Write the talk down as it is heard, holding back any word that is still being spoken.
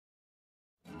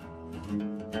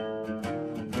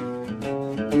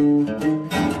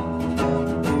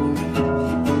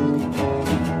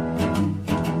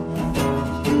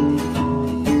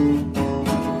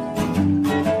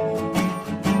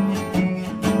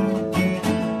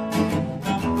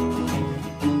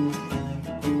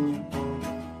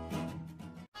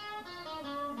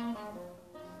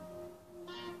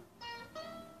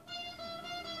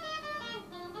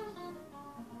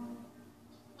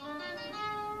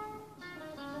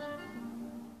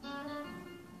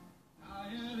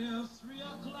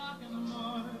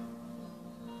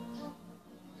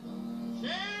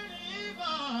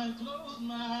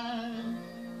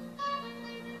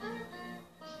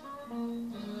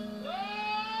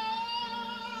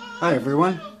Hi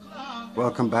everyone,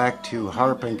 welcome back to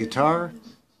Harp and Guitar,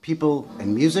 People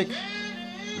and Music.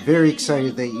 Very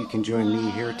excited that you can join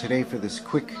me here today for this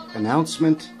quick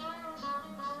announcement.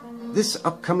 This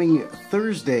upcoming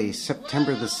Thursday,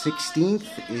 September the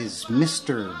 16th, is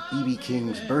Mr. B.B.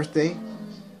 King's birthday.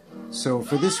 So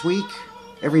for this week,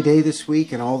 every day this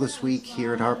week and all this week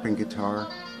here at Harp and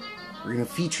Guitar, we're going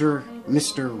to feature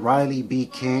Mr. Riley B.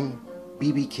 King,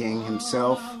 B.B. King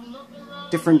himself,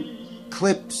 different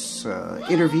clips,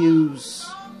 interviews,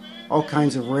 all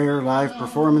kinds of rare live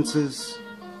performances,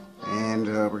 and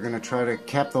we're going to try to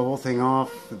cap the whole thing off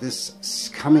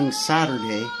this coming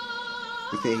Saturday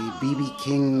with a B.B.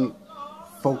 King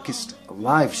focused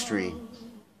live stream.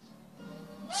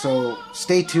 So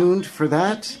stay tuned for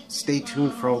that, stay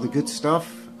tuned for all the good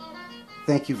stuff.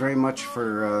 Thank you very much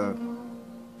for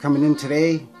coming in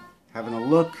today, having a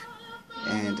look,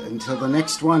 and until the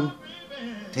next one,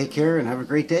 take care and have a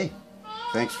great day.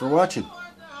 Thanks for watching.